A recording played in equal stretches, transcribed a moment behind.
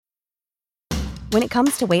When it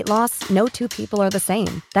comes to weight loss, no two people are the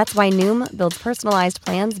same. That's why Noom builds personalized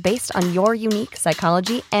plans based on your unique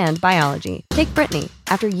psychology and biology. Take Brittany.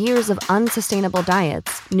 After years of unsustainable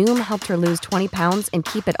diets, Noom helped her lose 20 pounds and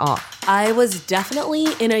keep it off. I was definitely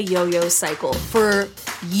in a yo-yo cycle for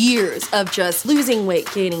years of just losing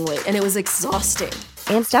weight, gaining weight, and it was exhausting.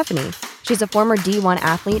 And Stephanie. She's a former D1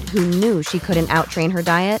 athlete who knew she couldn't outtrain her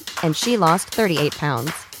diet, and she lost 38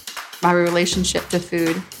 pounds. My relationship to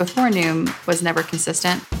food before Noom was never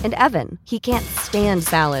consistent. And Evan, he can't stand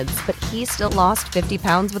salads, but he still lost 50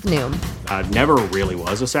 pounds with Noom. I never really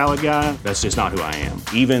was a salad guy. That's just not who I am.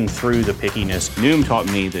 Even through the pickiness, Noom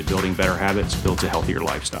taught me that building better habits builds a healthier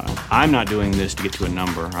lifestyle. I'm not doing this to get to a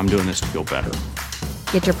number. I'm doing this to feel better.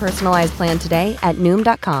 Get your personalized plan today at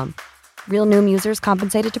Noom.com. Real Noom users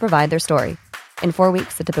compensated to provide their story. In 4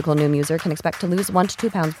 weeks, the typical Noom user can expect to lose 1 to 2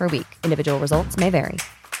 pounds per week. Individual results may vary.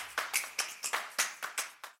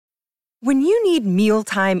 When you need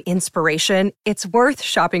mealtime inspiration, it's worth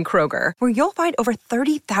shopping Kroger, where you'll find over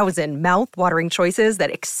 30,000 mouth-watering choices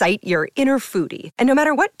that excite your inner foodie. And no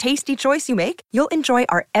matter what tasty choice you make, you'll enjoy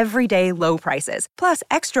our everyday low prices, plus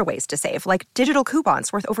extra ways to save, like digital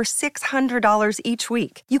coupons worth over $600 each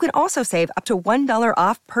week. You can also save up to $1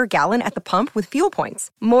 off per gallon at the pump with fuel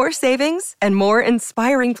points. More savings and more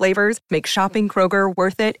inspiring flavors make shopping Kroger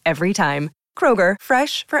worth it every time. Kroger,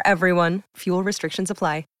 fresh for everyone. Fuel restrictions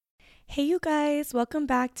apply. Hey, you guys, welcome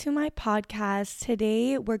back to my podcast.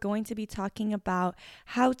 Today, we're going to be talking about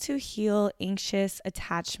how to heal anxious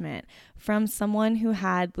attachment from someone who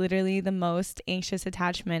had literally the most anxious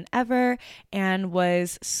attachment ever and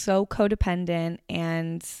was so codependent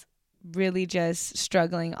and really just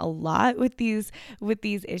struggling a lot with these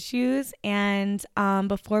issues. And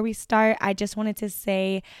before we start, I just wanted to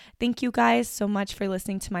say thank you guys so much for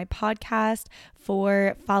listening to my podcast,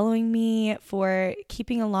 for following me, for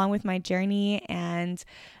keeping along with my journey, and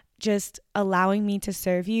just allowing me to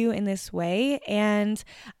serve you in this way. And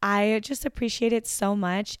I just appreciate it so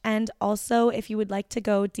much. And also, if you would like to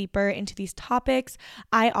go deeper into these topics,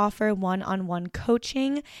 I offer one-on-one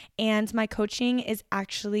coaching, and my coaching is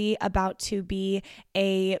actually about to be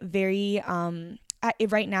a very,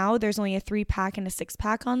 right now there's only a 3-pack and a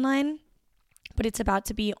 6-pack online, but it's about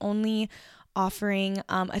to be only offering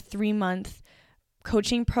a 3-month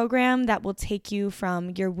coaching program that will take you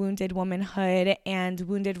from your wounded womanhood and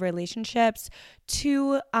wounded relationships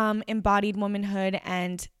to embodied womanhood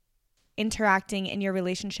and interacting in your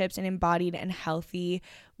relationships in embodied and healthy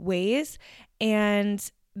ways. And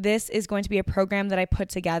this is going to be a program that I put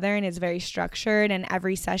together, and it's very structured, and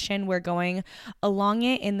every session we're going along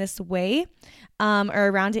it in this way, or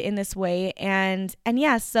around it in this way. And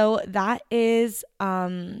yeah, so that is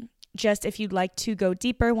just if you'd like to go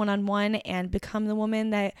deeper one-on-one and become the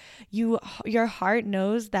woman that your heart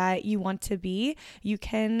knows that you want to be, you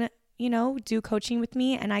can, do coaching with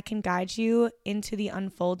me, and I can guide you into the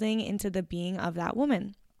unfolding, into the being of that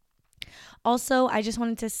woman. Also, I just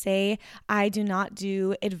wanted to say I do not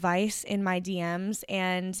do advice in my DMs,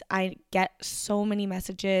 and I get so many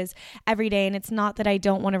messages every day, and it's not that I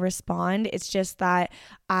don't want to respond. It's just that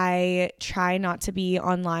I try not to be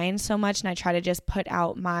online so much, and I try to just put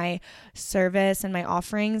out my service and my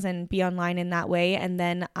offerings and be online in that way. And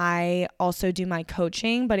then I also do my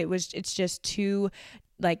coaching, but it's just too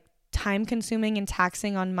time consuming and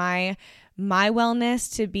taxing on my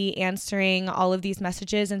wellness to be answering all of these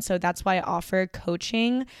messages. And so that's why I offer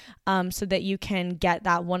coaching, so that you can get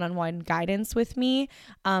that one-on-one guidance with me.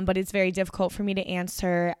 But it's very difficult for me to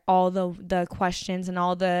answer all the questions and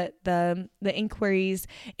all the inquiries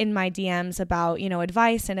in my DMs about,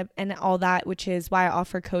 advice and all that, which is why I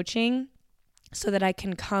offer coaching, so that I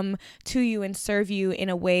can come to you and serve you in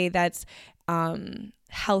a way that's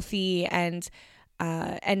healthy and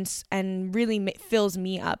really fills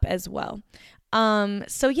me up as well.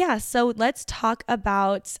 So let's talk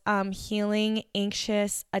about healing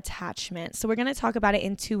anxious attachment. So we're going to talk about it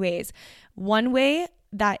in 2 ways. One way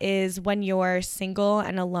that is when you're single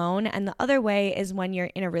and alone, and the other way is when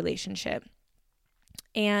you're in a relationship.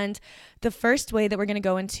 And the first way that we're going to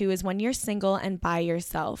go into is when you're single and by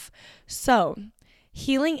yourself. So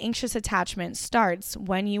healing anxious attachment starts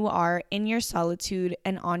when you are in your solitude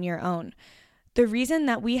and on your own. The reason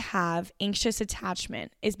that we have anxious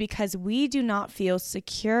attachment is because we do not feel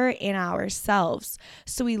secure in ourselves.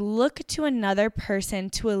 So we look to another person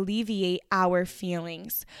to alleviate our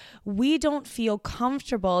feelings. We don't feel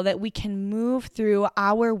comfortable that we can move through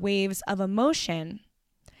our waves of emotion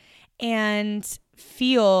and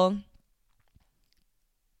feel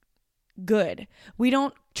good. We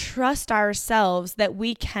don't trust ourselves that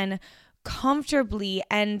we can comfortably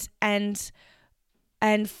and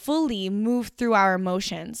and fully move through our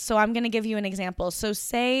emotions. So I'm going to give you an example. So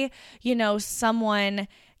say, someone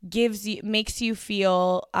makes you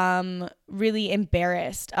feel really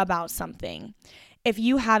embarrassed about something. If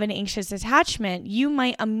you have an anxious attachment, you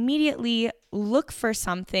might immediately look for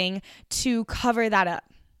something to cover that up,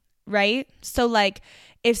 right? So like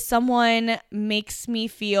if someone makes me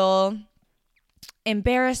feel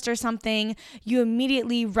embarrassed or something, you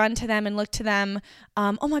immediately run to them and look to them.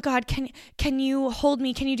 Oh my God, can you hold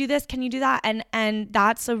me? Can you do this? Can you do that? And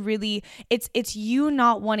that's it's you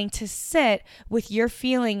not wanting to sit with your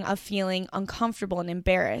feeling of feeling uncomfortable and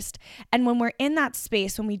embarrassed. And when we're in that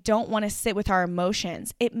space, when we don't want to sit with our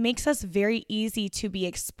emotions, it makes us very easy to be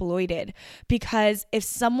exploited, because if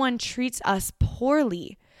someone treats us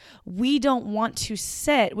poorly, we don't want to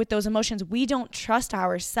sit with those emotions. We don't trust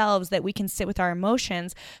ourselves that we can sit with our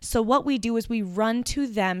emotions. So what we do is we run to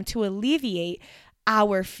them to alleviate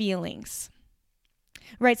our feelings,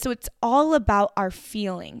 right? So it's all about our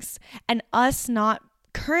feelings, and us not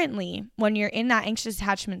currently, when you're in that anxious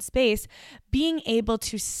attachment space, being able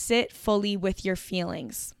to sit fully with your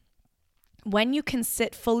feelings. When you can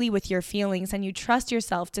sit fully with your feelings and you trust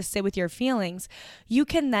yourself to sit with your feelings, you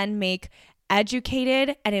can then make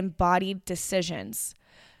educated and embodied decisions.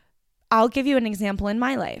 I'll give you an example in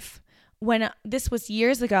my life. When this was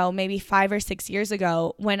years ago, maybe 5 or 6 years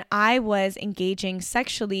ago, when I was engaging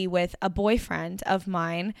sexually with a boyfriend of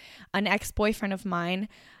mine, an ex-boyfriend of mine,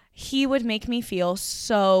 he would make me feel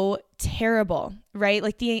so terrible, right?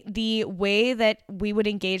 Like the way that we would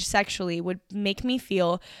engage sexually would make me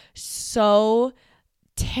feel so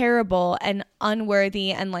terrible and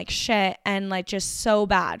unworthy and like shit and like just so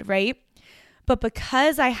bad, right? But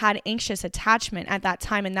because I had anxious attachment at that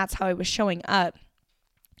time, and that's how I was showing up,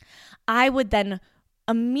 I would then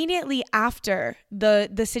immediately after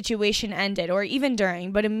the situation ended, or even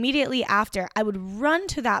during, but immediately after, I would run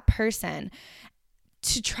to that person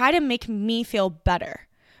to try to make me feel better,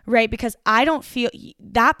 right? Because I don't feel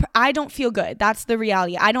good. That's the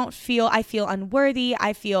reality. I feel unworthy.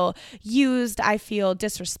 I feel used. I feel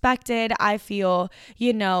disrespected. I feel,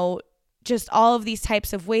 just all of these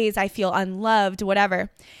types of ways. I feel unloved,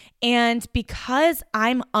 whatever. And because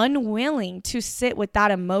I'm unwilling to sit with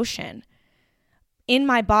that emotion in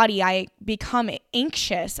my body, I become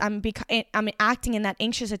anxious. I'm acting in that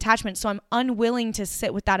anxious attachment. So I'm unwilling to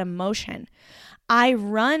sit with that emotion. I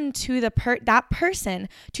run to that person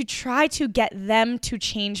to try to get them to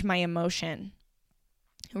change my emotion,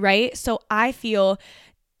 right? So I feel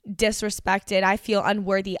disrespected. I feel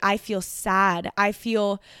unworthy. I feel sad. I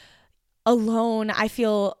feel alone. I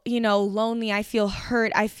feel, lonely. I feel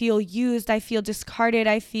hurt. I feel used. I feel discarded.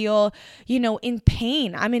 I feel, in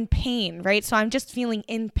pain. I'm in pain, right? So I'm just feeling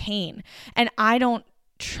in pain, and I don't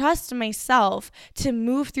trust myself to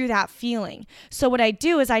move through that feeling. So what I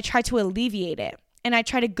do is I try to alleviate it, and I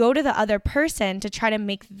try to go to the other person to try to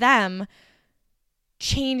make them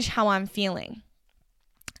change how I'm feeling.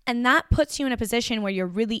 And that puts you in a position where you're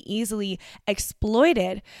really easily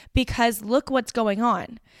exploited, because look what's going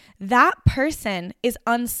on. That person is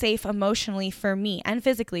unsafe emotionally for me and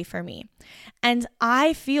physically for me. And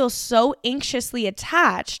I feel so anxiously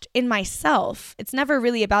attached in myself. It's never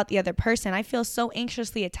really about the other person. I feel so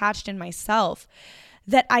anxiously attached in myself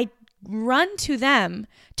that I run to them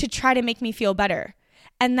to try to make me feel better.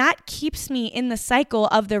 And that keeps me in the cycle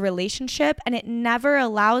of the relationship, and it never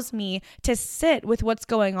allows me to sit with what's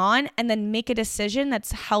going on and then make a decision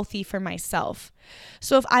that's healthy for myself.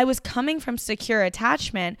 So if I was coming from secure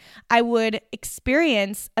attachment, I would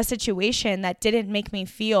experience a situation that didn't make me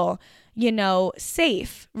feel,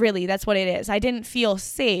 safe. Really, that's what it is. I didn't feel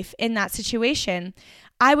safe in that situation.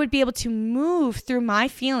 I would be able to move through my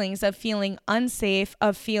feelings of feeling unsafe,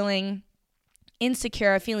 of feeling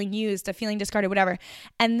insecure, of feeling used, of feeling discarded, whatever.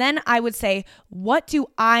 And then I would say, what do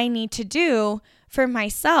I need to do for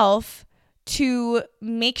myself to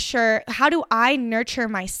make sure, how do I nurture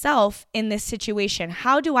myself in this situation?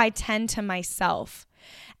 How do I tend to myself?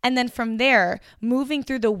 And then from there, moving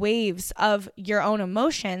through the waves of your own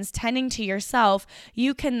emotions, tending to yourself,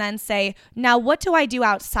 you can then say, now what do I do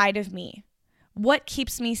outside of me? What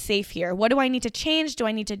keeps me safe here? What do I need to change? Do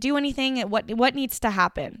I need to do anything? What needs to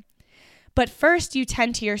happen? But first you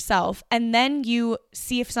tend to yourself, and then you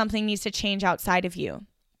see if something needs to change outside of you,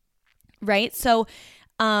 right? So,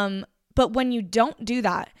 but when you don't do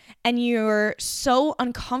that and you're so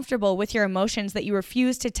uncomfortable with your emotions that you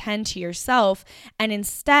refuse to tend to yourself, and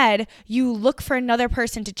instead you look for another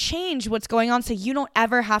person to change what's going on so you don't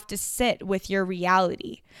ever have to sit with your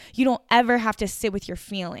reality. You don't ever have to sit with your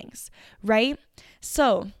feelings, right?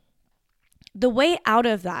 So The way out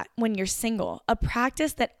of that when you're single, a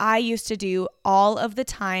practice that I used to do all of the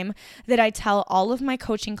time, that I tell all of my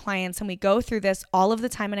coaching clients, and we go through this all of the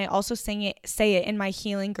time, and I also say it in my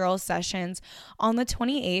Healing Girls sessions on the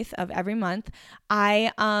 28th of every month.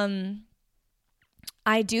 I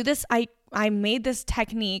do this. I made this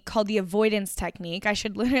technique called the avoidance technique. I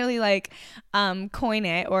should literally coin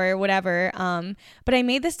it or whatever. But I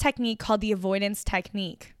made this technique called the avoidance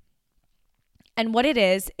technique. And what it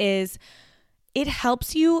is it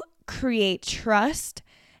helps you create trust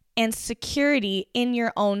and security in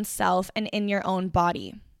your own self and in your own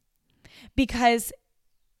body. Because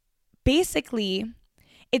basically,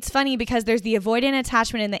 it's funny because there's the avoidant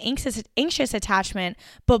attachment and the anxious attachment,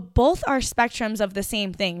 but both are spectrums of the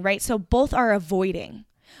same thing, right? So both are avoiding.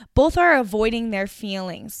 Both are avoiding their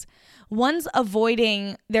feelings. One's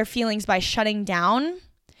avoiding their feelings by shutting down,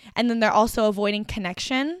 and then they're also avoiding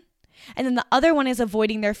connection. And then the other one is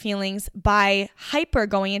avoiding their feelings by hyper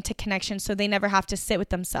going into connection so they never have to sit with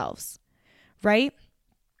themselves, right?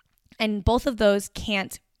 And both of those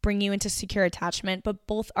can't bring you into secure attachment, but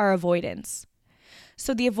both are avoidance.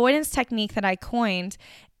 So the avoidance technique that I coined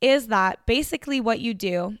is that basically what you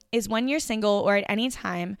do is when you're single or at any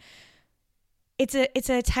time, it's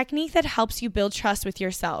a technique that helps you build trust with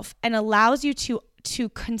yourself and allows you to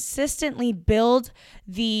consistently build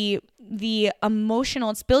the emotional,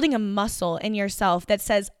 it's building a muscle in yourself that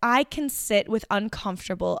says, I can sit with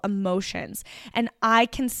uncomfortable emotions and I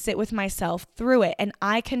can sit with myself through it and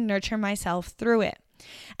I can nurture myself through it.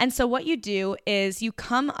 And so what you do is you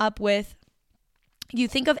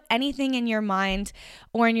think of anything in your mind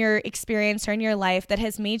or in your experience or in your life that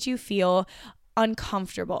has made you feel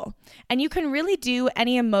uncomfortable. And you can really do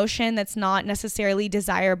any emotion that's not necessarily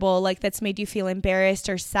desirable, like that's made you feel embarrassed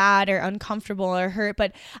or sad or uncomfortable or hurt.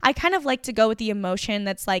 But I kind of like to go with the emotion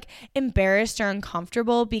that's like embarrassed or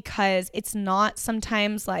uncomfortable because it's not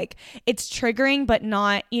sometimes like it's triggering, but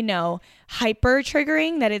not, hyper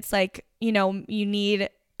triggering, that it's like, you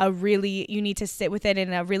need to sit with it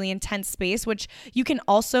in a really intense space, which you can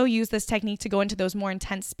also use this technique to go into those more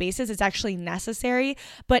intense spaces. It's actually necessary,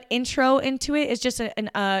 but intro into it is just an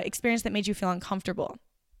experience that made you feel uncomfortable.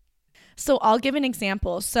 So I'll give an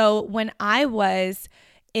example. So when I was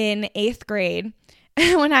in 8th grade,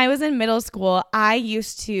 when I was in middle school, I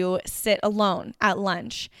used to sit alone at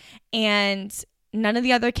lunch and none of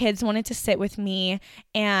the other kids wanted to sit with me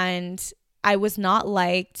and I was not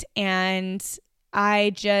liked, and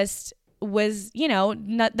I just was,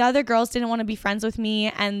 the other girls didn't want to be friends with me.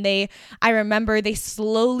 And I remember they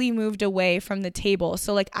slowly moved away from the table.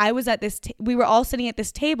 So I was at we were all sitting at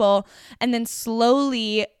this table, and then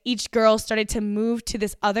slowly each girl started to move to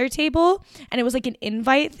this other table, and it was like an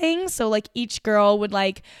invite thing. So each girl would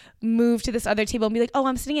move to this other table and be like, oh,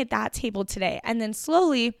 I'm sitting at that table today. And then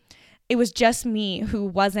slowly it was just me who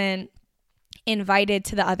wasn't invited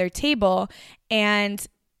to the other table. And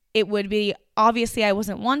it would be obviously I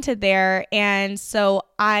wasn't wanted there. And so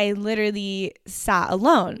I literally sat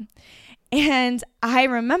alone. And I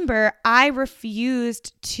remember I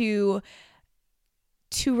refused to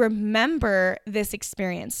remember this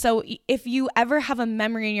experience. So if you ever have a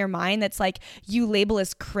memory in your mind that's you label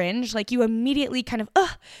as cringe, you immediately kind of,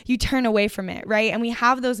 you turn away from it, right? And we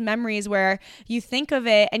have those memories where you think of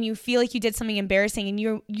it and you feel like you did something embarrassing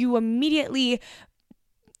and you immediately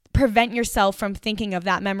prevent yourself from thinking of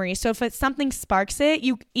that memory. So if something sparks it,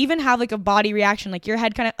 you even have a body reaction, your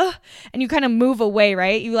head kind of, and you kind of move away,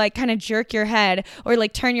 right? You kind of jerk your head or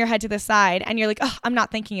turn your head to the side and you're I'm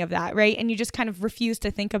not thinking of that, right? And you just kind of refuse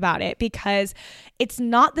to think about it because it's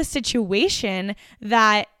not the situation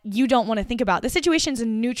that you don't want to think about. The situation's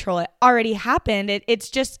neutral. It already happened. It's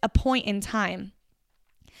just a point in time.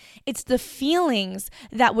 It's the feelings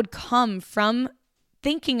that would come from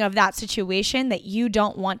thinking of that situation that you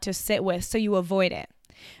don't want to sit with, so you avoid it,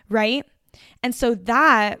 right? And so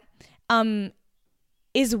that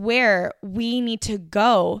is where we need to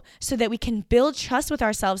go so that we can build trust with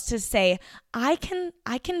ourselves to say, I can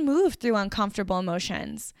move through uncomfortable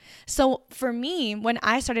emotions. So for me, when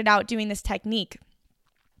I started out doing this technique,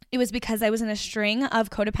 it was because I was in a string of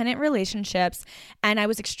codependent relationships and I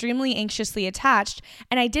was extremely anxiously attached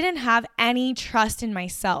and I didn't have any trust in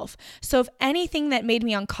myself. So if anything that made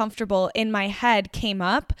me uncomfortable in my head came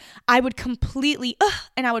up, I would completely,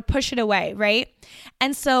 and I would push it away, right?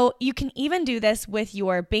 And so you can even do this with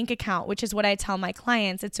your bank account, which is what I tell my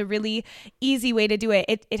clients. It's a really easy way to do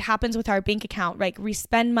it. It happens with our bank account, we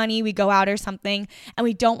spend money, we go out or something, and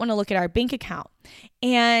we don't want to look at our bank account.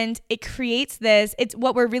 And it creates it's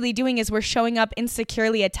what we're really doing is we're showing up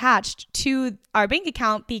insecurely attached to our bank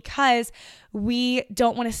account because we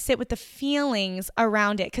don't want to sit with the feelings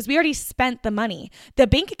around it because we already spent the money. The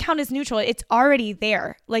bank account is neutral. It's already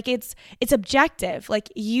there. Like it's objective. Like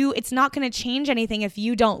it's not going to change anything if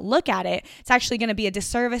you don't look at it. It's actually going to be a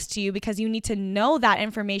disservice to you because you need to know that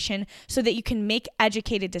information so that you can make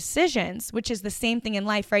educated decisions, which is the same thing in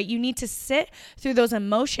life, right? You need to sit through those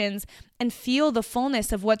emotions and feel the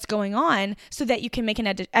fullness of what's going on so that you can make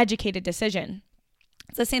an educated decision.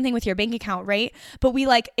 It's the same thing with your bank account, right? But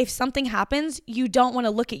if something happens, you don't want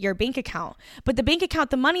to look at your bank account. But the bank account,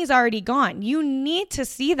 the money's already gone. You need to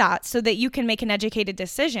see that so that you can make an educated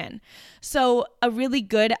decision. So a really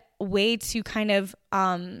good way to kind of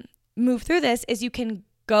move through this is you can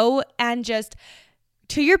go and just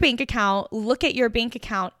to your bank account, look at your bank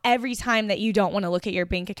account every time that you don't want to look at your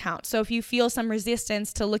bank account. So if you feel some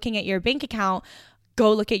resistance to looking at your bank account,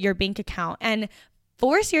 go look at your bank account and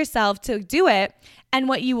force yourself to do it. And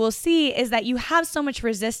what you will see is that you have so much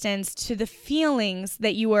resistance to the feelings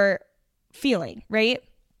that you are feeling, right?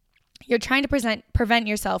 You're trying to prevent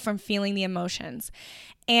yourself from feeling the emotions.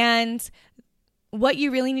 And what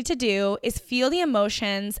you really need to do is feel the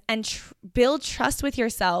emotions and build trust with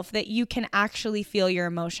yourself that you can actually feel your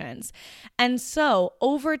emotions. And so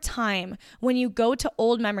over time, when you go to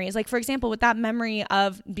old memories, like for example, with that memory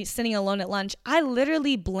of sitting alone at lunch, I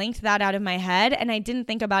literally blinked that out of my head and I didn't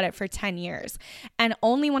think about it for 10 years. And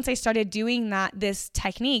only once I started doing this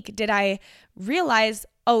technique, did I realize,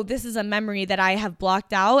 oh, this is a memory that I have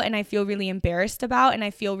blocked out and I feel really embarrassed about and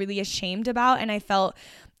I feel really ashamed about, and I felt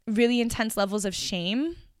really intense levels of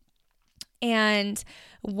shame. And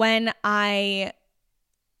when I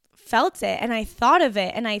felt it and I thought of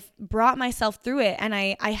it and I brought myself through it and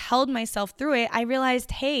I held myself through it, I realized,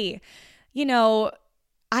 hey,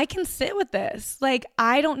 I can sit with this. Like,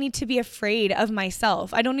 I don't need to be afraid of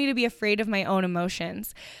myself. I don't need to be afraid of my own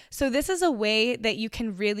emotions. So this is a way that you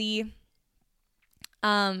can really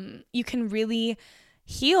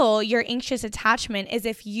heal your anxious attachment, is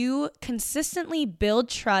if you consistently build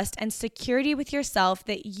trust and security with yourself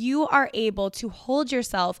that you are able to hold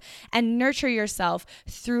yourself and nurture yourself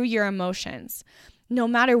through your emotions. No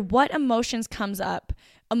matter what emotion comes up,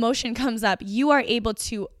 you are able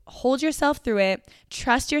to hold yourself through it,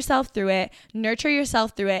 trust yourself through it, nurture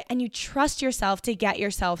yourself through it, and you trust yourself to get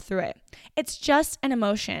yourself through it. It's just an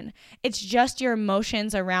emotion. It's just your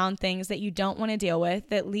emotions around things that you don't want to deal with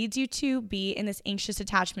that leads you to be in this anxious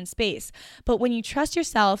attachment space. But when you trust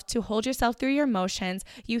yourself to hold yourself through your emotions,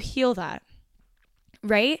 you heal that.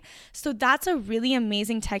 Right? So that's a really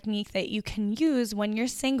amazing technique that you can use when you're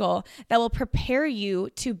single that will prepare you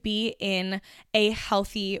to be in a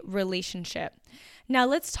healthy relationship. Now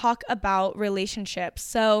let's talk about relationships.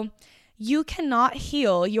 So you cannot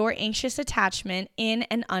heal your anxious attachment in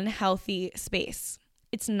an unhealthy space.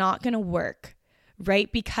 It's not going to work,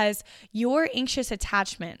 right? Because your anxious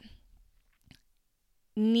attachment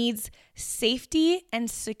needs safety and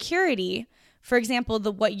security. For example,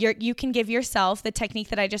 you can give yourself the technique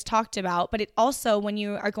that I just talked about, but it also, when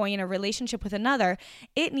you are going in a relationship with another,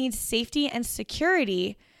 it needs safety and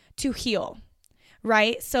security to heal,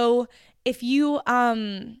 right? So if you,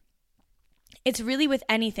 it's really with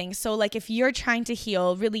anything. So like if you're trying to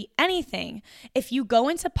heal really anything, if you go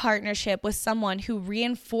into partnership with someone who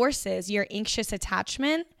reinforces your anxious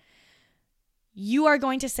attachment, you are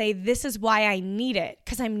going to say, this is why I need it,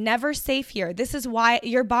 because I'm never safe here. This is why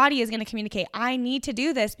your body is going to communicate. I need to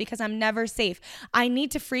do this because I'm never safe. I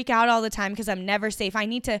need to freak out all the time because I'm never safe. I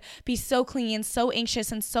need to be so clingy and so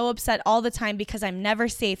anxious and so upset all the time because I'm never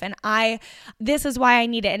safe. And this is why I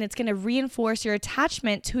need it. And it's going to reinforce your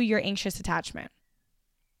attachment to your anxious attachment.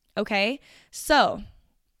 Okay? So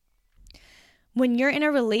when you're in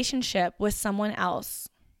a relationship with someone else,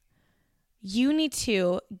 you need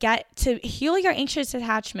to heal your anxious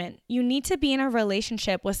attachment. You need to be in a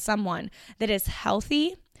relationship with someone that is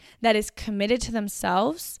healthy, that is committed to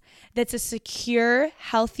themselves, that's a secure,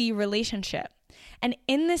 healthy relationship. And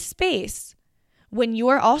in this space, when you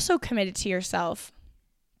are also committed to yourself,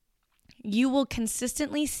 you will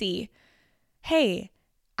consistently see, hey,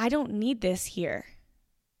 I don't need this here.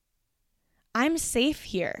 I'm safe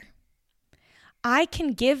here. I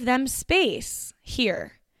can give them space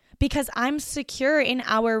here, because I'm secure in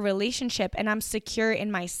our relationship and I'm secure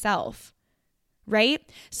in myself, right?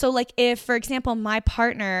 So like if, for example, my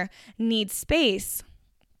partner needs space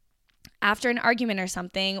after an argument or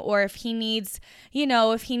something, or if he needs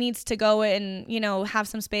to go and, have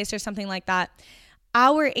some space or something like that,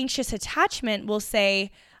 our anxious attachment will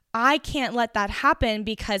say, I can't let that happen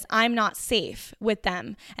because I'm not safe with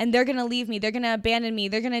them and they're going to leave me. They're going to abandon me.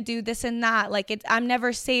 They're going to do this and that. Like I'm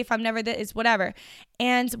never safe. I'm never this, whatever.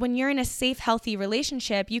 And when you're in a safe, healthy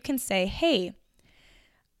relationship, you can say, hey,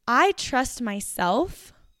 I trust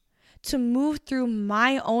myself to move through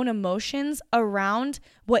my own emotions around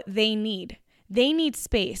what they need. They need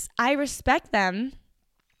space. I respect them.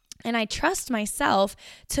 And I trust myself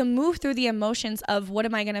to move through the emotions of what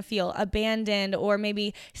am I going to feel? Abandoned or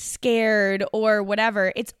maybe scared or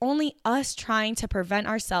whatever. It's only us trying to prevent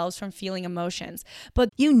ourselves from feeling emotions. But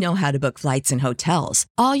you know how to book flights and hotels.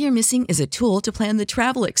 All you're missing is a tool to plan the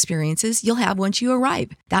travel experiences you'll have once you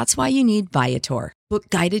arrive. That's why you need Viator. Book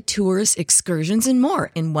guided tours, excursions, and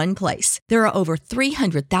more in one place. There are over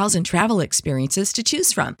 300,000 travel experiences to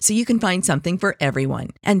choose from, so you can find something for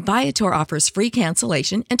everyone. And Viator offers free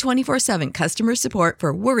cancellation and 24/7 customer support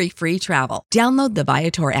for worry-free travel. Download the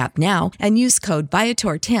Viator app now and use code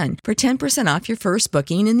Viator10 for 10% off your first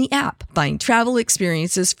booking in the app. Find travel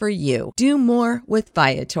experiences for you. Do more with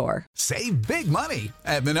Viator. Save big money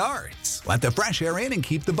at Menards. Let the fresh air in and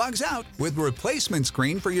keep the bugs out with replacement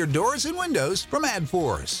screen for your doors and windows from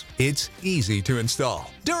AdForce. It's easy to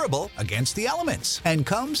install, durable against the elements, and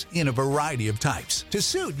comes in a variety of types to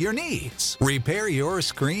suit your needs. Repair your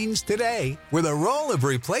screens today with a roll of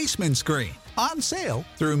replacement screen on sale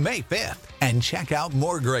through May 5th. And check out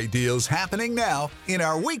more great deals happening now in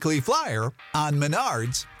our weekly flyer on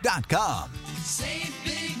Menards.com. Save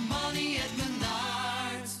big money at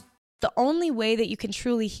Menards. the only way that you can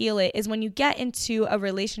truly heal it is when you get into a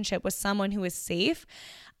relationship with someone who is safe.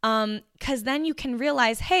 Because then you can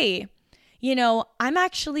realize, hey, you know, I'm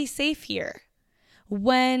actually safe here.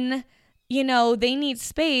 When, you know, they need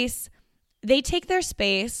space, they take their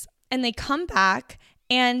space and they come back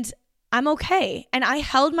and I'm okay. And I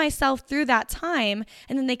held myself through that time.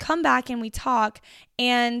 And then they come back and we talk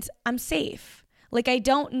and I'm safe. Like, I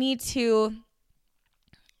don't need to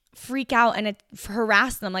freak out and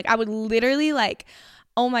harass them. Like, I would literally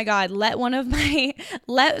oh my God,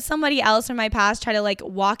 let somebody else from my past try to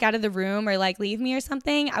walk out of the room or leave me or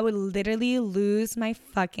something. I would literally lose my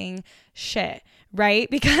fucking shit, right?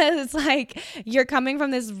 Because you're coming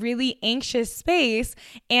from this really anxious space.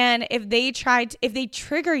 And if they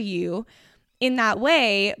trigger you in that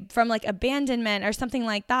way from abandonment or something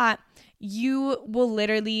like that, you will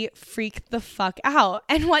literally freak the fuck out.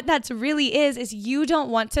 And what that's really is you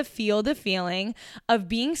don't want to feel the feeling of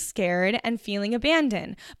being scared and feeling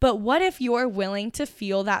abandoned. But what if you're willing to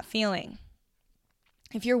feel that feeling?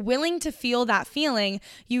 If you're willing to feel that feeling,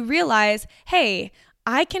 you realize, hey,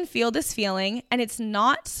 I can feel this feeling and it's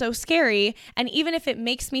not so scary. And even if it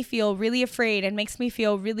makes me feel really afraid and makes me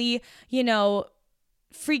feel really,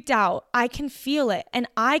 freaked out, I can feel it and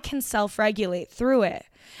I can self-regulate through it.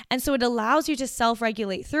 And so it allows you to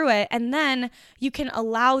self-regulate through it. And then you can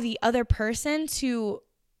allow the other person to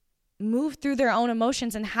move through their own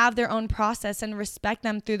emotions and have their own process and respect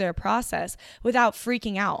them through their process without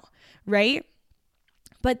freaking out, right?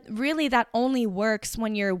 But really that only works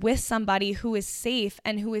when you're with somebody who is safe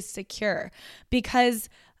and who is secure, because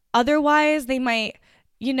otherwise they might,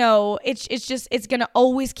 it's going to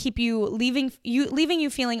always keep leaving you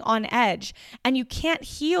feeling on edge, and you can't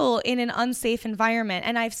heal in an unsafe environment.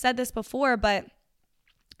 And I've said this before, but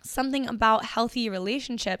something about healthy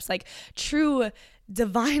relationships, true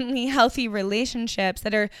divinely healthy relationships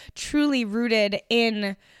that are truly rooted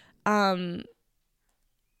in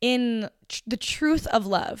the truth of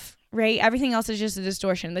love, right? Everything else is just a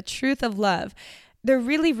distortion. The truth of love, they're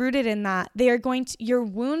really rooted in that. Your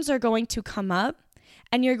wounds are going to come up,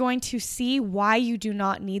 and you're going to see why you do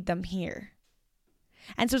not need them here.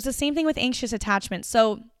 And so it's the same thing with anxious attachment.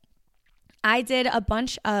 So I did a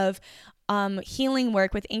bunch of healing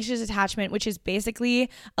work with anxious attachment, which is basically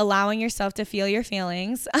allowing yourself to feel your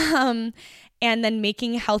feelings and then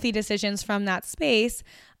making healthy decisions from that space.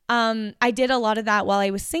 I did a lot of that while I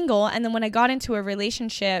was single. And then when I got into a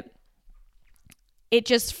relationship, it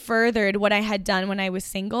just furthered what I had done when I was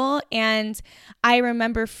single. And I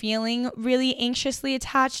remember feeling really anxiously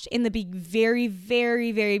attached in the very,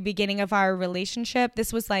 very, very beginning of our relationship.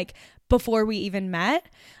 This was before we even met.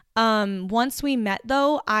 Once we met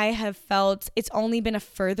though, I have felt it's only been a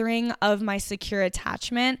furthering of my secure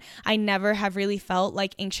attachment. I never have really felt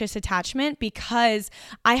anxious attachment because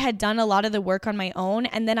I had done a lot of the work on my own.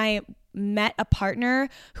 And then I met a partner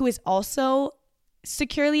who is also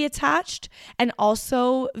securely attached and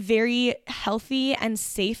also very healthy and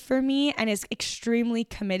safe for me and is extremely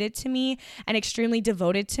committed to me and extremely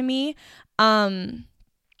devoted to me. And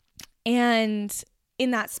in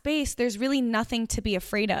that space, there's really nothing to be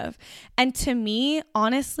afraid of. And to me,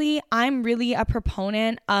 honestly, I'm really a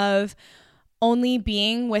proponent of only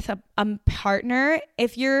being with a partner.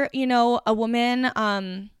 If you're, you know, a woman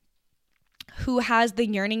who has the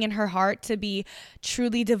yearning in her heart to be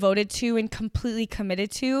truly devoted to and completely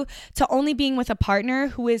committed to only being with a partner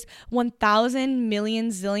who is 1,000 million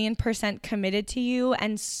zillion % committed to you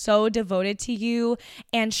and so devoted to you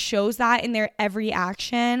and shows that in their every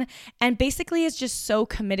action and basically is just so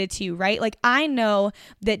committed to you, right? Like, I know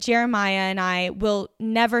that Jeremiah and I will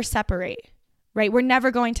never separate, right? We're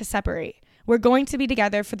never going to separate. We're going to be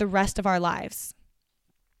together for the rest of our lives.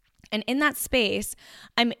 And in that space,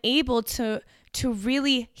 I'm able to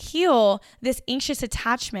really heal this anxious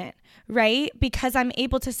attachment, right? Because I'm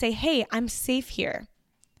able to say, hey, I'm safe here.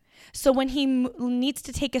 So when he needs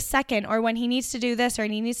to take a second, or when he needs to do this or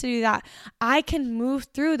he needs to do that, I can move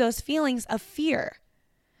through those feelings of fear.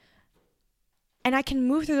 And I can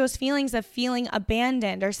move through those feelings of feeling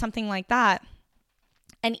abandoned or something like that.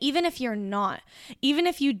 And even if you're not, even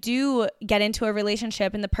if you do get into a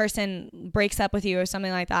relationship and the person breaks up with you or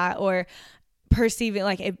something like that, or perceive it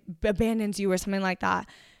like it abandons you or something like that,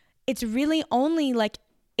 it's really only like,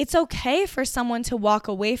 it's okay for someone to walk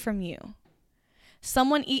away from you.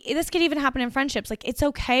 This could even happen in friendships. Like, it's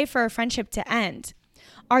okay for a friendship to end.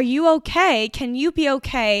 Are you okay? Can you be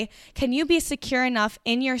okay? Can you be secure enough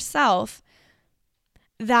in yourself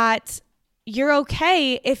that you're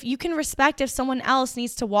okay if you can respect if someone else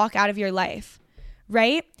needs to walk out of your life,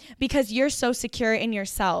 right? Because you're so secure in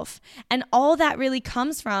yourself. And all that really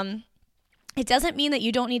comes from, it doesn't mean that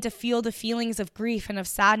you don't need to feel the feelings of grief and of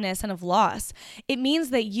sadness and of loss. It means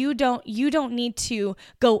that you don't need to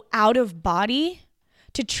go out of body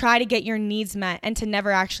to try to get your needs met and to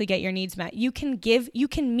never actually get your needs met. You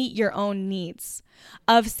can meet your own needs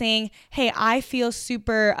of saying, hey, I feel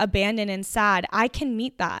super abandoned and sad. I can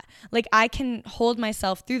meet that. Like, I can hold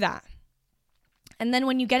myself through that. And then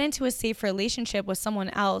when you get into a safe relationship with someone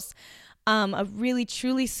else, a really,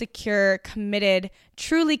 truly secure,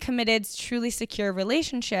 truly secure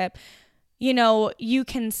relationship, you know, you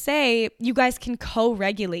can say, you guys can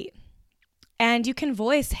co-regulate. And you can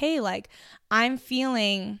voice, hey, like, I'm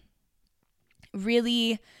feeling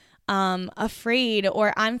really afraid,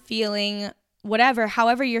 or I'm feeling whatever,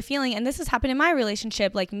 however you're feeling. And this has happened in my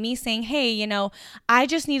relationship, like me saying, hey, you know, I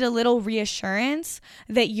just need a little reassurance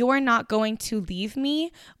that you're not going to leave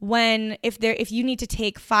me if you need to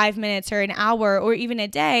take 5 minutes or an hour or even a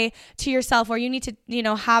day to yourself, or you need to, you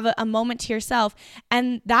know, have a moment to yourself.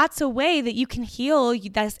 And that's a way that you can heal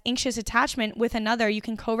this anxious attachment with another. You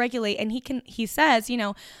can co-regulate. And he says, you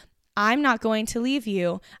know, I'm not going to leave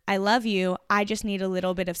you. I love you. I just need a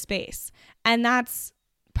little bit of space. And that's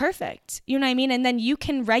perfect. You know what I mean? And then you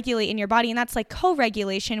can regulate in your body. And that's like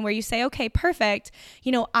co-regulation, where you say, okay, perfect.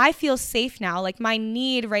 You know, I feel safe now. Like, my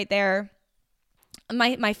need right there,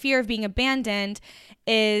 my fear of being abandoned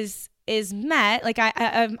is met. Like,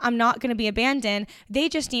 I'm not going to be abandoned. They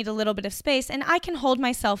just need a little bit of space. And I can hold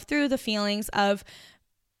myself through the feelings of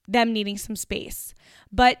them needing some space.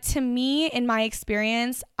 But to me, in my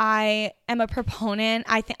experience, I am a proponent.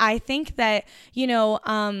 I think that, you know,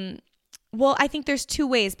 well, I think there's two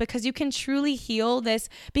ways, because you can truly heal this,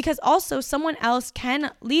 because also someone else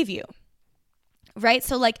can leave you, right?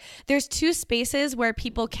 So like, there's two spaces where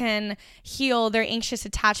people can heal their anxious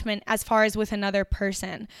attachment as far as with another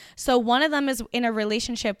person. So one of them is in a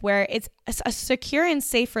relationship where it's a secure and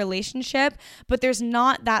safe relationship, but there's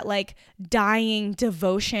not that like dying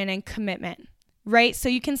devotion and commitment, right? So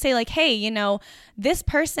you can say like, hey, you know, this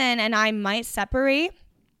person and I might separate,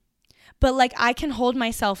 but like, I can hold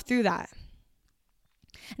myself through that.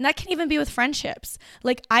 And that can even be with friendships.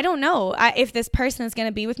 Like, I don't know if this person is going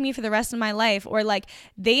to be with me for the rest of my life, or like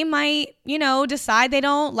they might, you know, decide they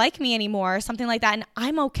don't like me anymore or something like that. And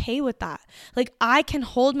I'm okay with that. Like, I can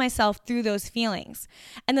hold myself through those feelings.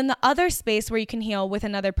 And then the other space where you can heal with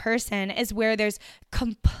another person is where there's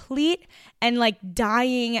complete and like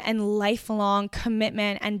dying and lifelong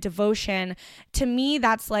commitment and devotion. To me,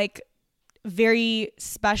 that's like very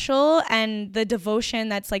special, and the devotion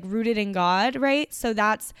that's like rooted in God, right? So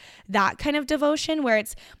that's that kind of devotion where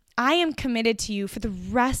it's, I am committed to you for the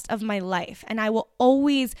rest of my life, and I will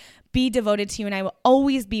always be devoted to you, and I will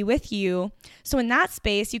always be with you. So in that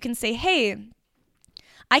space, you can say, hey,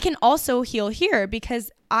 I can also heal here, because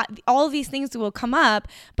all of these things will come up,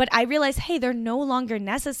 but I realize, hey, they're no longer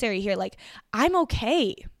necessary here. Like, I'm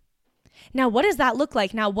okay. Now, what does that look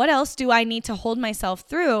like? Now, what else do I need to hold myself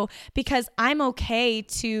through? Because I'm okay.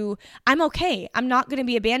 I'm not going to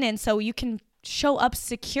be abandoned. So you can show up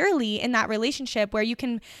securely in that relationship where you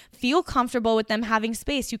can feel comfortable with them having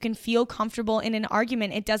space. You can feel comfortable in an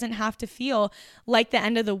argument. It doesn't have to feel like the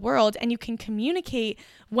end of the world. And you can communicate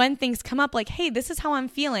when things come up like, hey, this is how I'm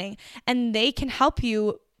feeling. And they can help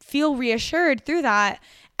you feel reassured through that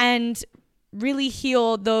and really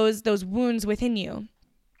heal those wounds within you.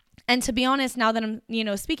 And to be honest, now that I'm,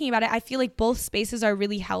 speaking about it, I feel like both spaces are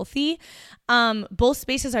really healthy. Both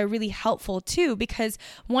spaces are really helpful too, because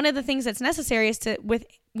one of the things that's necessary is with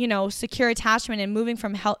secure attachment and moving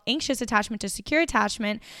from anxious attachment to secure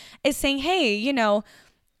attachment is saying, hey,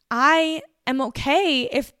 I am okay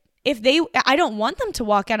if I don't want them to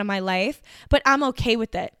walk out of my life, but I'm okay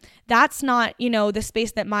with it. That's not, the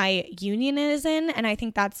space that my union is in. And I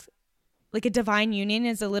think that's like a divine union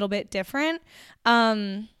is a little bit different.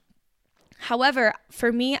 However,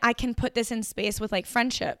 for me, I can put this in space with like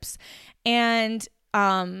friendships and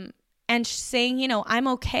saying, I'm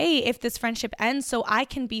okay if this friendship ends so I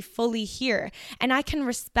can be fully here and I can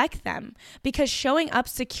respect them, because showing up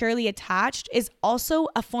securely attached is also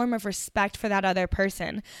a form of respect for that other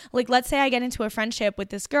person. Like, let's say I get into a friendship with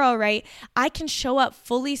this girl, right? I can show up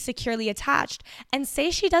fully securely attached and say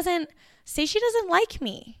she doesn't like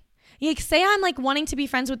me. Like, say I'm like wanting to be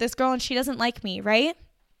friends with this girl and she doesn't like me, right?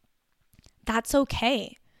 That's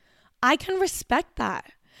okay. I can respect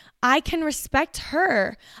that. I can respect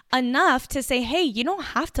her enough to say, hey, you don't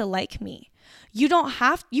have to like me. You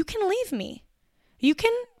can leave me. You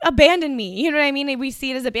can abandon me. You know what I mean? We see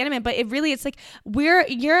it as abandonment, but it's like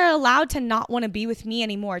you're allowed to not want to be with me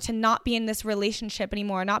anymore, to not be in this relationship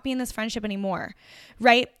anymore, not be in this friendship anymore,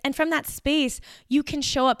 right? And from that space, you can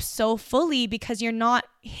show up so fully because you're not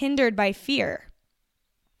hindered by fear.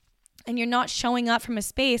 And you're not showing up from a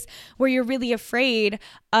space where you're really afraid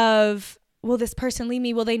of, will this person leave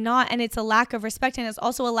me? Will they not? And it's a lack of respect. And it's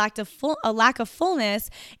also a lack of fullness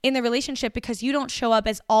in the relationship, because you don't show up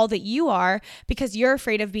as all that you are because you're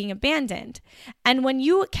afraid of being abandoned. And when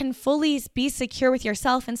you can fully be secure with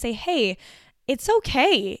yourself and say, hey, it's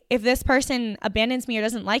okay if this person abandons me or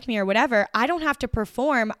doesn't like me or whatever, I don't have to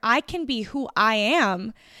perform. I can be who I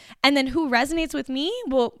am. And then who resonates with me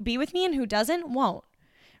will be with me and who doesn't won't.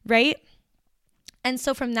 Right? And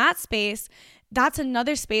so from that space, that's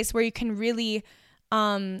another space where you can really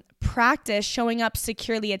practice showing up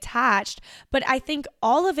securely attached. But I think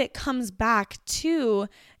all of it comes back to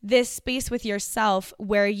this space with yourself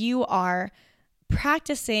where you are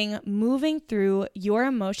practicing moving through your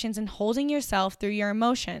emotions and holding yourself through your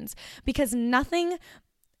emotions, because nothing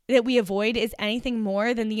that we avoid is anything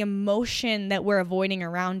more than the emotion that we're avoiding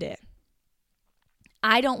around it.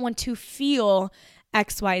 I don't want to feel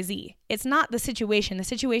XYZ. It's not the situation. The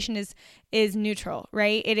situation is neutral,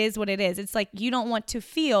 right? It is what it is. It's like you don't want to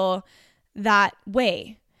feel that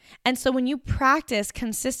way. And so when you practice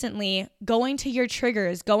consistently going to your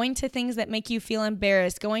triggers, going to things that make you feel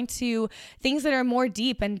embarrassed, going to things that are more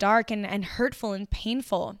deep and dark and hurtful and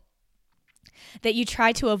painful that you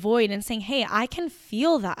try to avoid, and saying, hey, I can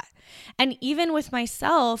feel that. And even with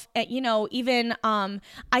myself, I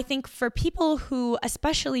think for people who,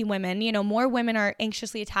 especially women, more women are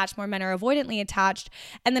anxiously attached, more men are avoidantly attached.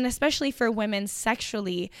 And then especially for women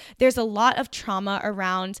sexually, there's a lot of trauma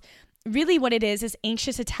around really what it is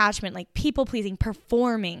anxious attachment, like people pleasing,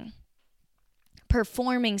 performing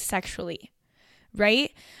sexually.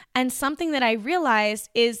 Right? And something that I realized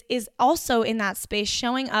is also in that space,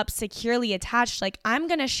 showing up securely attached. Like, I'm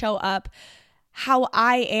going to show up how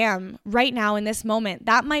I am right now in this moment.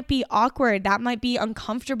 That might be awkward. That might be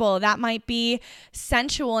uncomfortable. That might be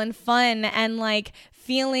sensual and fun and like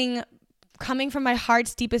feeling coming from my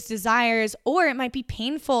heart's deepest desires, or it might be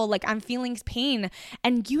painful. Like, I'm feeling pain,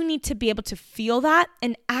 and you need to be able to feel that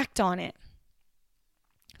and act on it.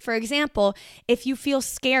 For example, if you feel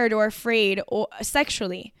scared or afraid or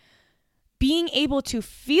sexually, being able to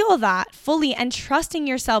feel that fully and trusting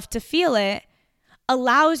yourself to feel it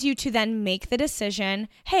allows you to then make the decision,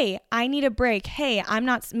 hey, I need a break. Hey,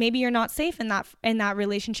 maybe you're not safe in that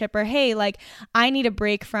relationship, or hey, like, I need a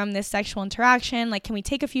break from this sexual interaction. Like, can we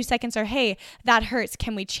take a few seconds? Or hey, that hurts.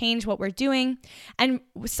 Can we change what we're doing? And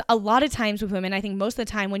a lot of times with women, I think most of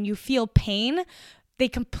the time when you feel pain, they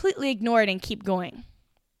completely ignore it and keep going.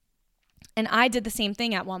 And I did the same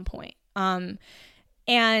thing at one point.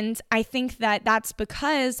 And I think that that's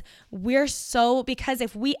because because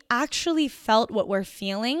if we actually felt what we're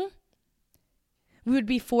feeling, we would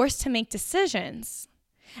be forced to make decisions.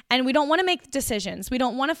 And we don't want to make decisions. We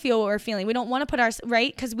don't want to feel what we're feeling. We don't want to put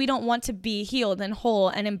right? Because we don't want to be healed and whole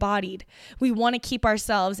and embodied. We want to keep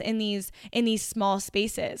ourselves in these small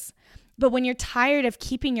spaces. But when you're tired of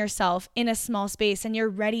keeping yourself in a small space and you're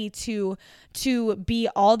ready to be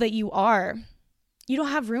all that you are, you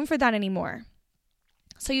don't have room for that anymore.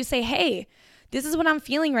 So you say, hey, this is what I'm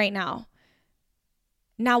feeling right now.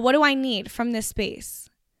 Now, what do I need from this space?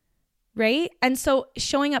 Right? And so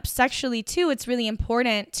showing up sexually too, it's really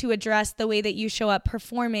important to address the way that you show up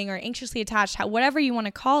performing or anxiously attached, whatever you want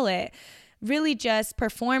to call it. Really just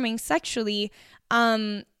performing sexually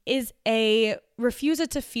is a refusal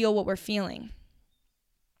to feel what we're feeling.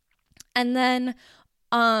 And then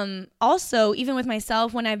also, even with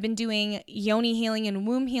myself, when I've been doing yoni healing and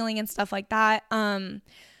womb healing and stuff like that,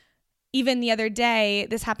 even the other day,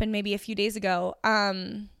 this happened maybe a few days ago,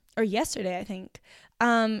 or yesterday, I think.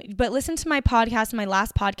 But listen to my podcast, my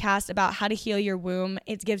last podcast about how to heal your womb.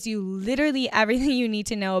 It gives you literally everything you need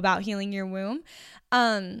to know about healing your womb.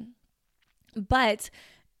 But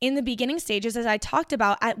in the beginning stages, as I talked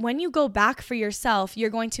about, when you go back for yourself, you're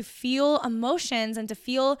going to feel emotions and to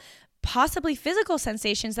feel possibly physical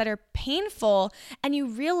sensations that are painful. And you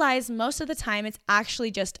realize most of the time it's actually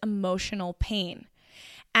just emotional pain.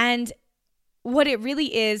 And what it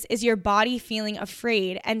really is your body feeling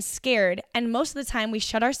afraid and scared. And most of the time we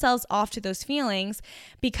shut ourselves off to those feelings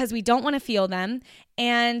because we don't want to feel them.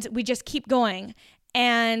 And we just keep going.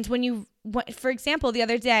 And for example, the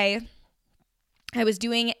other day, I was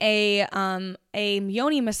doing a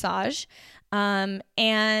yoni massage, and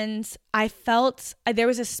I felt there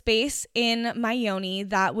was a space in my yoni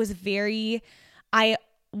that was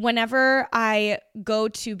whenever I go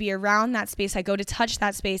to be around that space, I go to touch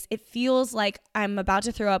that space, it feels like I'm about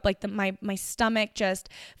to throw up. Like my stomach just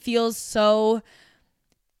feels so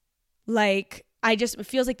like, it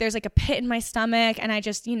feels like there's like a pit in my stomach, and I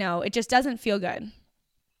just, it just doesn't feel good.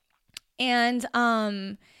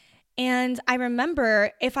 And I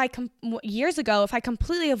remember years ago, if I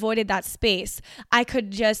completely avoided that space, I could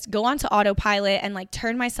just go onto autopilot and like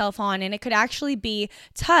turn myself on, and it could actually be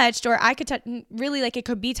touched, or I could really like it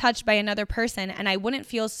could be touched by another person, and I wouldn't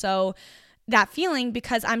feel that feeling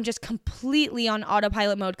because I'm just completely on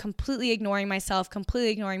autopilot mode, completely ignoring myself, completely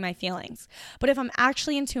ignoring my feelings. But if I'm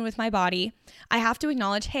actually in tune with my body, I have to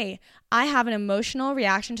acknowledge, hey, I have an emotional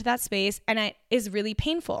reaction to that space, and it is really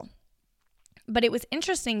painful. But it was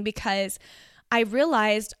interesting because I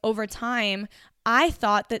realized over time, I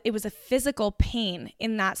thought that it was a physical pain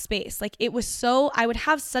in that space. Like I would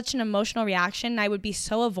have such an emotional reaction, and I would be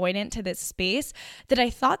so avoidant to this space that I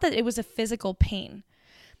thought that it was a physical pain.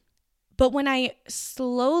 But when I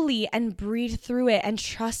slowly and breathed through it and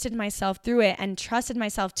trusted myself through it and trusted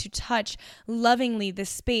myself to touch lovingly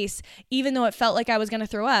this space, even though it felt like I was going to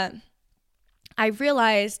throw up, I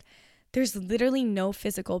realized there's literally no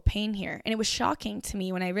physical pain here. And it was shocking to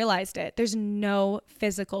me when I realized it. There's no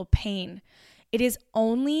physical pain. It is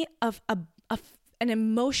only an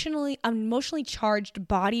emotionally charged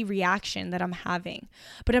body reaction that I'm having.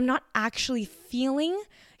 But I'm not actually feeling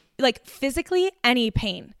like physically any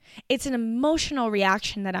pain. It's an emotional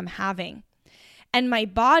reaction that I'm having. And my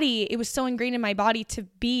body, it was so ingrained in my body to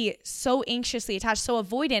be so anxiously attached, so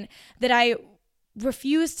avoidant, that I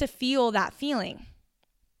refused to feel that feeling.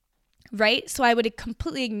 Right? So I would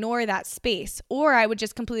completely ignore that space, or I would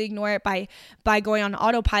just completely ignore it by going on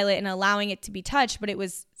autopilot and allowing it to be touched, but it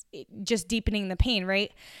was just deepening the pain,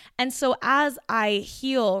 right? And so as I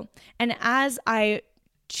heal and as I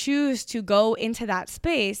choose to go into that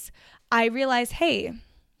space, I realize, hey,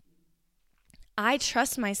 I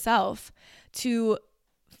trust myself to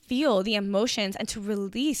feel the emotions and to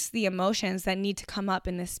release the emotions that need to come up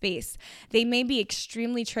in this space. They may be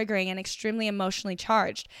extremely triggering and extremely emotionally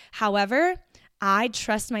charged. However, I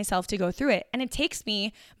trust myself to go through it. And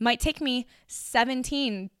might take me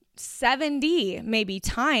 70 maybe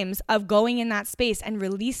times of going in that space and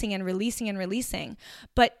releasing and releasing and releasing.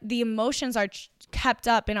 But the emotions are kept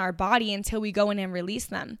up in our body until we go in and release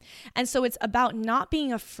them. And so it's about not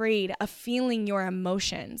being afraid of feeling your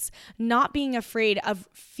emotions, not being afraid of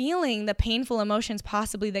feeling the painful emotions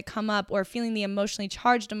possibly that come up, or feeling the emotionally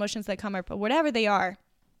charged emotions that come up, or whatever they are.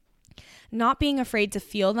 Not being afraid to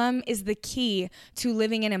feel them is the key to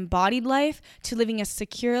living an embodied life, to living a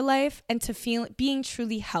secure life, and to being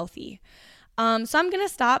truly healthy. So I'm going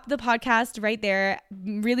to stop the podcast right there,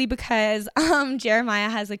 really, because Jeremiah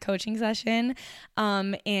has a coaching session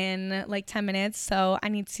in like 10 minutes. So I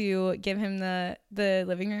need to give him the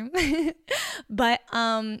living room. But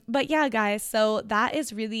yeah, guys, so that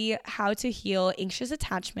is really how to heal anxious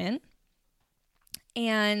attachment.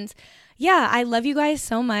 And yeah, I love you guys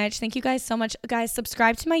so much. Thank you guys so much. Guys,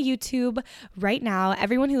 subscribe to my YouTube right now.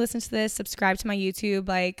 Everyone who listens to this, subscribe to my YouTube.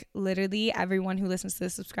 Like literally everyone who listens to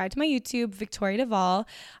this, subscribe to my YouTube, Victoria Duvall.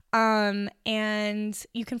 And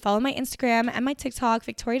you can follow my Instagram and my TikTok,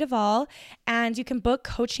 Victoria Duvall. And you can book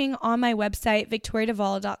coaching on my website,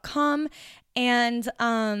 victoriaduvall.com. And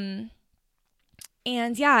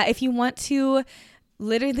yeah, if you want to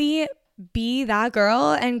literally be that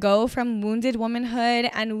girl and go from wounded womanhood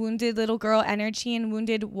and wounded little girl energy and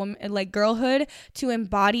wounded woman, like girlhood, to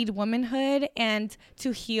embodied womanhood and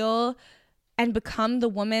to heal and become the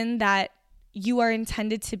woman that you are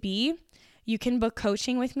intended to be, you can book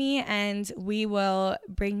coaching with me and we will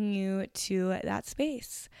bring you to that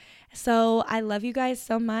space. So I love you guys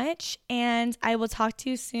so much and I will talk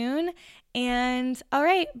to you soon. And all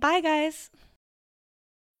right, bye guys.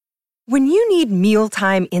 When you need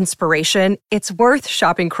mealtime inspiration, it's worth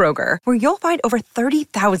shopping Kroger, where you'll find over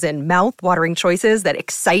 30,000 mouth-watering choices that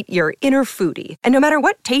excite your inner foodie. And no matter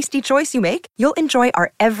what tasty choice you make, you'll enjoy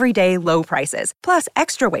our everyday low prices, plus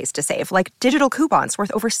extra ways to save, like digital coupons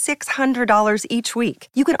worth over $600 each week.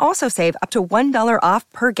 You can also save up to $1 off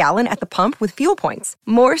per gallon at the pump with fuel points.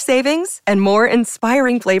 More savings and more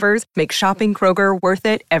inspiring flavors make shopping Kroger worth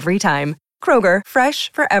it every time. Kroger,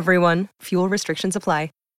 fresh for everyone. Fuel restrictions apply.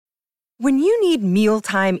 When you need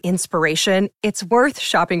mealtime inspiration, it's worth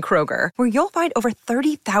shopping Kroger, where you'll find over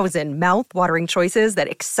 30,000 mouth-watering choices that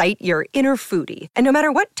excite your inner foodie. And no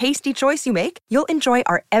matter what tasty choice you make, you'll enjoy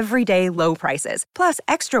our everyday low prices, plus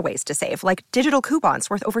extra ways to save, like digital coupons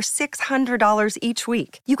worth over $600 each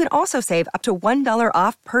week. You can also save up to $1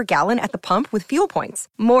 off per gallon at the pump with fuel points.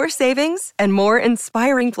 More savings and more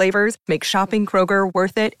inspiring flavors make shopping Kroger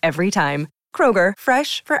worth it every time. Kroger,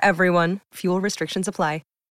 fresh for everyone. Fuel restrictions apply.